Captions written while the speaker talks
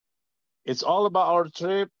It's all about our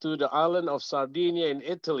trip to the island of Sardinia in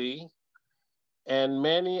Italy and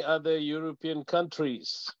many other European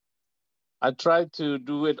countries. I tried to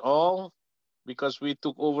do it all because we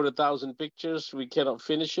took over 1,000 pictures. We cannot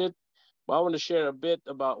finish it, but I want to share a bit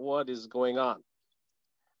about what is going on.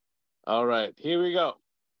 All right, here we go.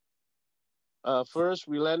 First,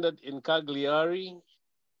 we landed in Cagliari,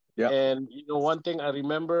 Yep. and one thing I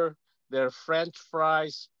remember, their French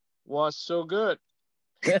fries was so good.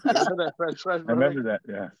 You I know that French fries, brother? remember that.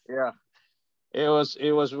 Yeah. Yeah, it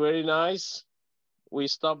was very nice. We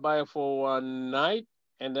stopped by for one night,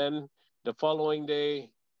 and then the following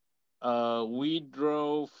day, we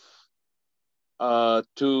drove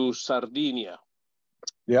to Sardinia.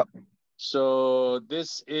 Yep. So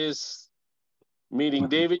this is meeting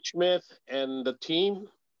David Smith and the team.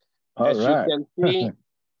 All As you right. can see,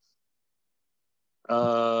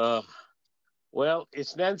 uh, well,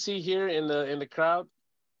 it's Nancy here in the crowd.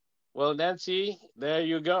 Well, Nancy, there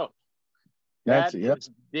you go. That Nancy. Yep. is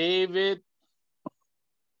David'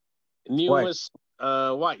 Wife. newest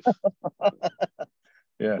wife,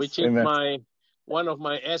 Yes. which is Amen. my one of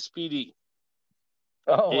my SPD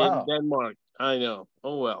Oh in wow. Denmark. I know.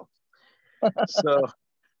 Oh well. So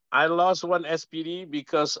I lost one SPD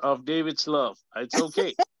because of David's love. It's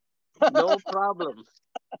okay. No problem.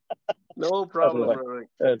 No problem, brother.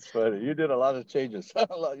 That's funny. You did a lot of changes.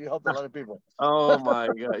 You helped a lot of people. Oh my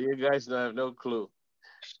God. You guys don't have no clue.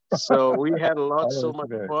 So we had so Oh, that's much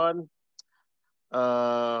great. fun.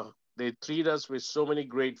 They treat us with so many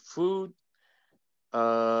great food.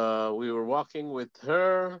 We were walking with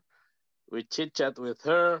her. We chit chat with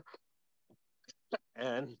her,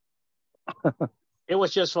 and it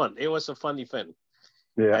was just fun. It was a fun event.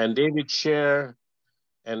 Yeah. And David share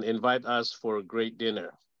and invite us for a great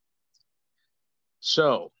dinner.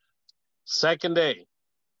 So second day,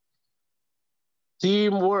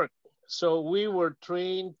 teamwork. So we were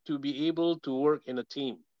trained to be able to work in a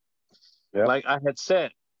team. Yep. Like I had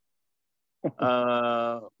said,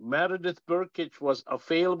 Meredith Burkich was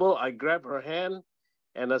available. I grabbed her hand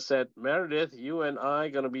and I said, Meredith, you and I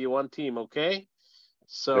gonna be one team, okay? Yep.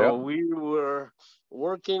 So we were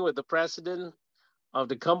working with the president of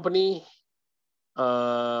the company.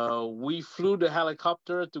 We flew the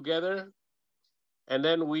helicopter together, and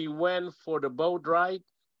then we went for the boat ride,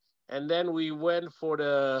 and then we went for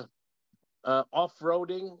the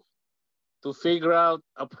off-roading to figure out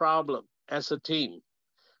a problem as a team.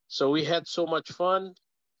 So we had so much fun.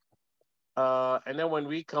 And then when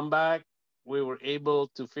we come back, we were able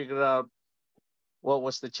to figure out what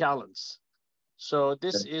was the challenge. So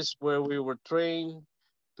this is where we were trained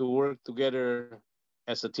to work together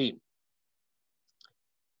as a team.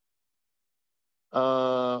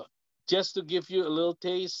 Uh, just to give you a little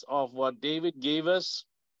taste of what David gave us,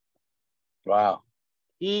 Wow.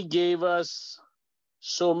 he gave us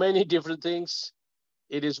so many different things.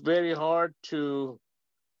 It is very hard to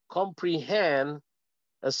comprehend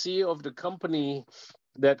a CEO of the company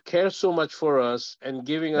that cares so much for us and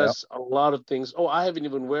giving Yep. us a lot of things. Oh, I haven't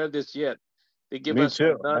even wear this yet. They give Me us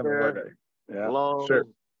too. I haven't heard another that. Yeah. Sure.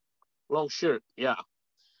 long, long shirt. Yeah.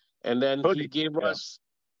 And then he Hoodie. gave Yeah. us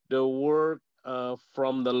the work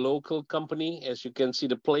from the local company. As you can see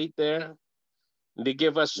the plate there. They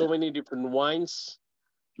gave us Yeah. so many different wines.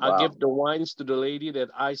 I Wow. give the wines to the lady that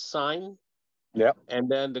I signed. Yep. And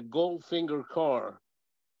then the Goldfinger car,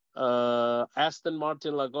 Aston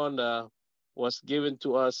Martin Lagonda, was given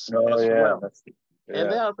to us Oh as yeah. well. That's And yeah.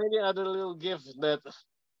 there are many other little gifts that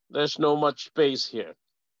there's no much space here.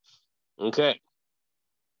 Okay.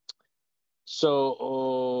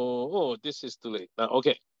 So, this is too late.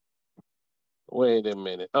 Okay. Wait a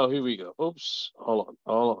minute. Oh, here we go. Oops. Hold on.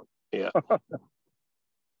 Hold on. Yeah.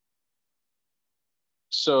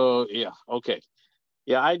 So, yeah. Okay.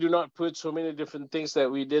 Yeah, I do not put so many different things that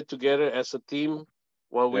we did together as a team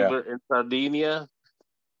while we Yeah. were in Sardinia.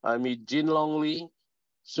 I meet Jin Longley.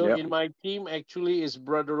 So Yep. in my team actually is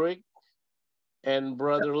Brother Rick and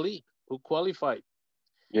Brother Lee who qualified,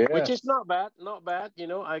 which is Yes. not bad, not bad.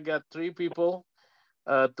 I got three people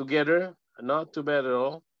together, not too bad at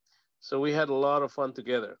all. So we had a lot of fun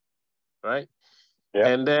together, right? Yep.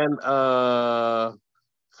 And then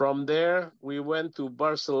from there we went to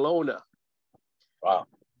Barcelona. Wow.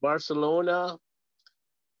 Barcelona,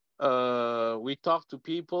 we talked to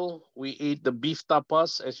people. We ate the beef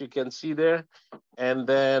tapas, as you can see there, and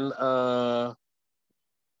then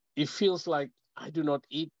it feels like I do not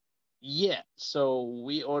eat yet. So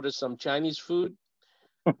we ordered some Chinese food,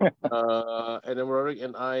 and then Roderick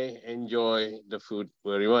and I enjoy the food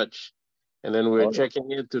very much. And then we're Oh yeah.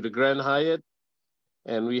 checking into the Grand Hyatt,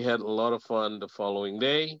 and we had a lot of fun the following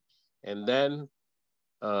day. And then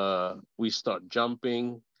we start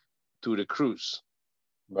jumping to the cruise.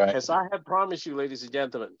 Right. As I have promised you, ladies and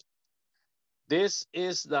gentlemen, this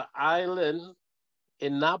is the island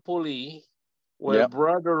in Napoli where Yep.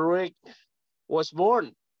 Brother Rick was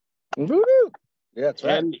born. Woo! Yeah, that's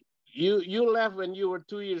right. And you left when you were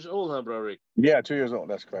 2 years old, huh, Brother Rick? Yeah, 2 years old.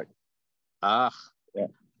 That's correct. Ah, Yeah,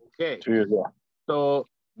 okay. 2 years old. So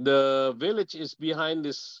the village is behind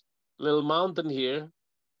this little mountain here,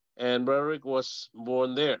 and Brother Rick was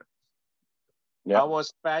born there. I Yep.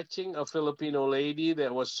 was patching a Filipino lady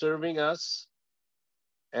that was serving us,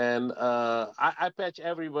 and I patch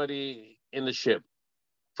everybody in the ship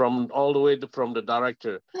from all the way from the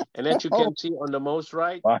director. And as you Oh, can see on the most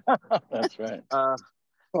right, that's right. uh,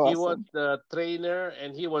 he was Awesome. the trainer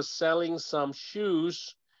and he was selling some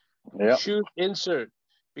Yep. shoe insert.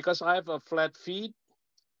 Because I have a flat feet,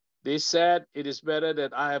 they said it is better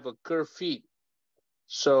that I have a curved feet.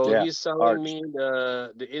 So Yeah. he's selling Arch. me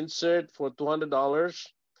the insert for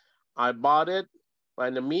 $200. I bought it, but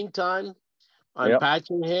in the meantime, I'm Yep.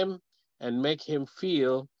 patching him and make him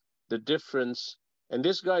feel the difference. And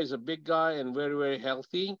this guy is a big guy and very, very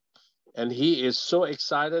healthy. And he is so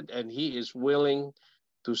excited and he is willing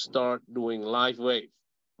to start doing live wave,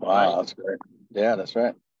 Wow, right? that's great. Yeah, that's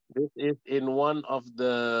right. This is in one of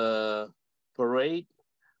the parade.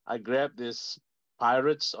 I grabbed this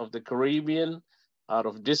Pirates of the Caribbean out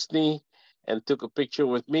of Disney and took a picture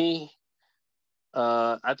with me.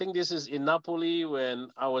 I think this is in Napoli when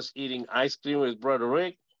I was eating ice cream with Brother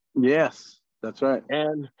Rick. Yes, that's right.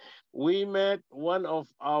 And we met one of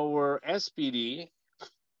our SPD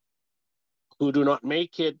who do not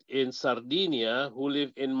make it in Sardinia, who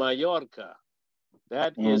live in Mallorca.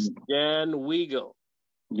 That is Mm. Jan Weigel.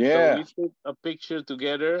 So we Yeah. took a picture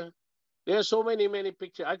together. There are so many, many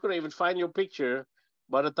pictures. I couldn't even find your picture.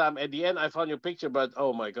 By the time at the end, I found your picture, but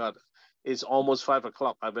oh my God, it's almost 5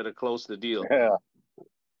 o'clock. I better close the deal, Yeah.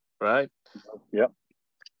 right? Yep.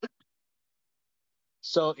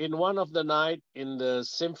 So in one of the night in the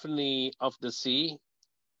Symphony of the Sea,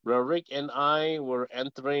 Rick and I were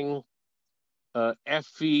entering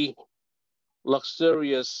Effie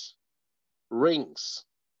luxurious rings.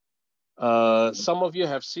 Some of you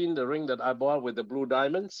have seen the ring that I bought with the blue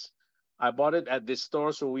diamonds. I bought it at this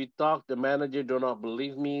store, so we talked. The manager do not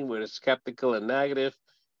believe me. We're skeptical and negative.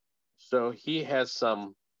 So he has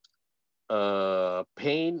some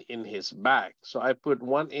pain in his back. So I put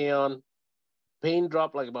one Aeon, pain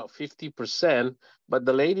dropped like about 50%. But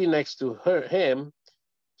the lady next to him,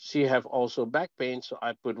 she have also back pain. So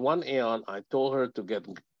I put one Aeon. I told her to get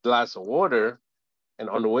a glass of water. And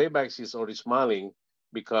on the way back, she's already smiling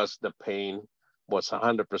because the pain was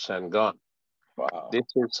 100% gone. Wow. This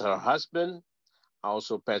is her husband. I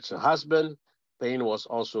also patched her husband. Pain was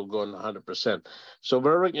also gone 100%. So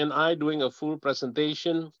Berwick and I doing a full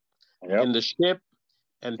presentation Yep. in the ship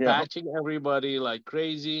and Yep. patching everybody like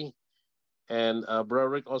crazy. And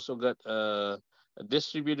Berwick also got a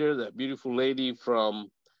distributor, that beautiful lady from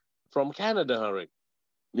Canada, Rick.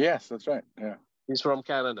 Yes, that's right. Yeah. He's from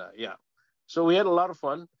Canada, yeah. So we had a lot of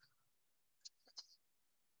fun.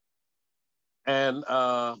 And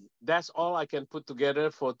that's all I can put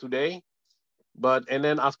together for today. But and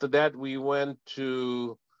then after that, we went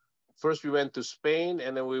to first we went to Spain,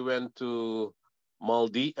 and then we went to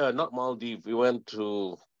Maldives. Not Maldives. We went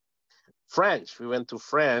to French. We went to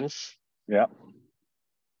French, Yep.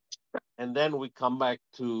 and then we come back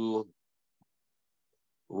to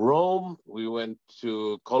Rome. We went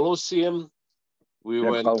to Colosseum. We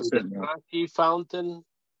Yep. went to the Coliseum. Yeah. Trevi Fountain.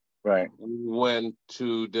 Right. We went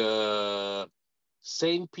to the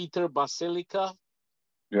Saint Peter Basilica,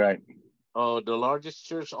 Right. the largest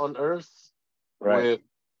church on earth, Right. with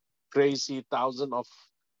crazy thousand of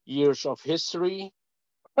years of history.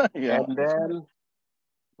 Yeah, And that's right. then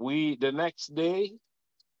the next day,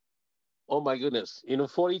 oh my goodness,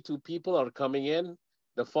 42 people are coming in.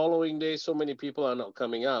 The following day, so many people are not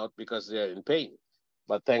coming out because they're in pain.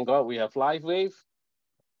 But thank God we have Live Wave.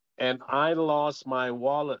 And I lost my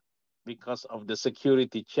wallet because of the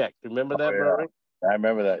security check. Remember Oh that, yeah. brother? I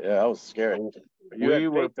remember that. Yeah, that was scary. But you We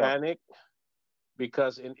had were faith though. panicked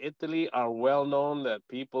because in Italy are well known that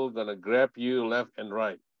people gonna grab you left and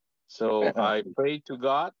right. So I prayed to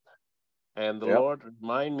God, and the Yep. Lord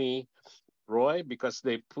remind me, Roy, because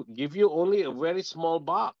they give you only a very small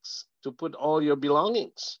box to put all your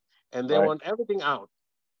belongings, and they Right. want everything out.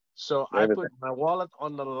 So I put Everything. my wallet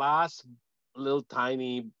on the last little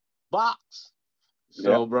tiny box.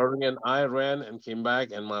 So Yep. brother and I ran and came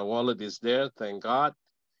back, and my wallet is there, thank God.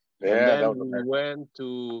 And Yeah, that then was a we miracle. went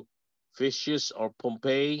to Fishes or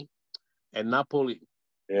Pompeii and Napoli.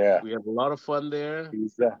 Yeah. We had a lot of fun there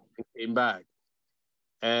He's and came back.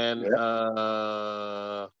 And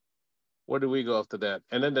Yeah. where do we go after that?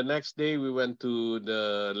 And then the next day we went to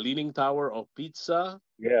the Leaning Tower of Pizza.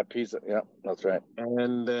 Yeah. Pizza. Yeah. That's right.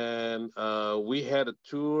 And then we had a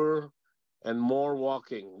tour and more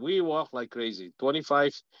walking. We walked like crazy.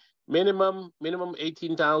 25 minimum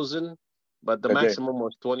 18,000, but the A day. maximum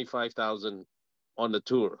was 25,000 on the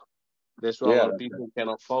tour. That's why a Yeah. lot of That's right. people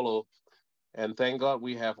cannot follow. And thank God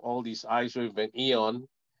we have all these ice wave and Eon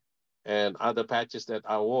and other patches that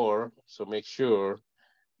I wore. So make sure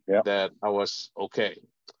Yeah. that I was okay.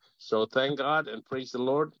 So thank God and praise the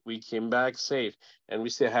Lord, we came back safe. And we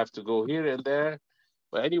still have to go here and there.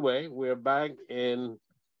 But anyway, we're back in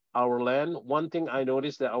our land. One thing I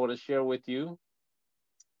noticed that I want to share with you,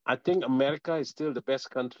 I think America is still the best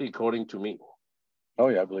country according to me. Oh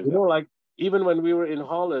yeah, I believe You that. know, like even when we were in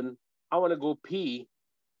Holland, I want to go pee.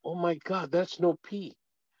 Oh my God, there's no pee.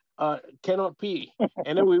 Cannot pee.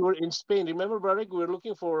 And then we were in Spain. Remember, brother, we were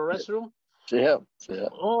looking for a restroom. Yeah. Yeah.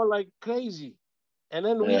 Oh, like crazy. And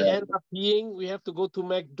then we Yeah. end up peeing. We have to go to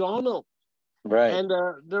McDonald's. Right. And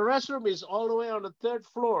the restroom is all the way on the third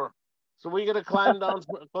floor. So we got to climb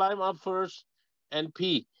up first and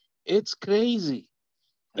pee. It's crazy.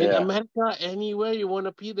 In Yeah. America, anywhere you want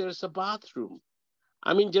to pee, there's a bathroom.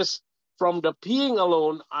 I mean, just from the peeing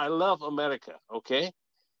alone, I love America. Okay.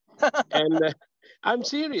 And I'm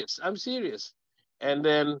serious. I'm serious. And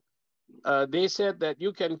then they said that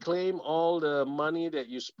you can claim all the money that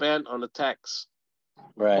you spent on the tax.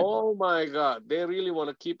 Right. Oh my God, they really want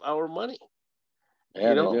to keep our money,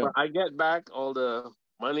 Yeah, they But do. I get back all the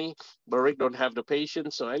money, but Rick don't have the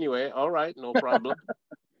patience. So anyway, all right, no problem.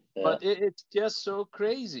 Yeah. But it's just so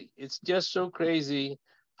crazy. It's just so crazy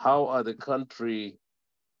how other country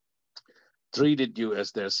treated you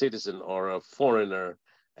as their citizen or a foreigner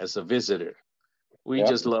as a visitor. We Yeah.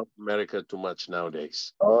 just love America too much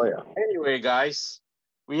nowadays. Oh yeah. Anyway, guys,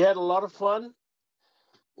 we had a lot of fun.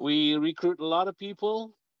 We recruit a lot of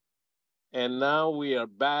people, and now we are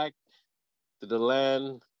back to the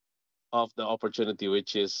land of the opportunity,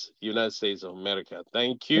 which is United States of America.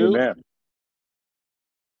 Thank you. Amen.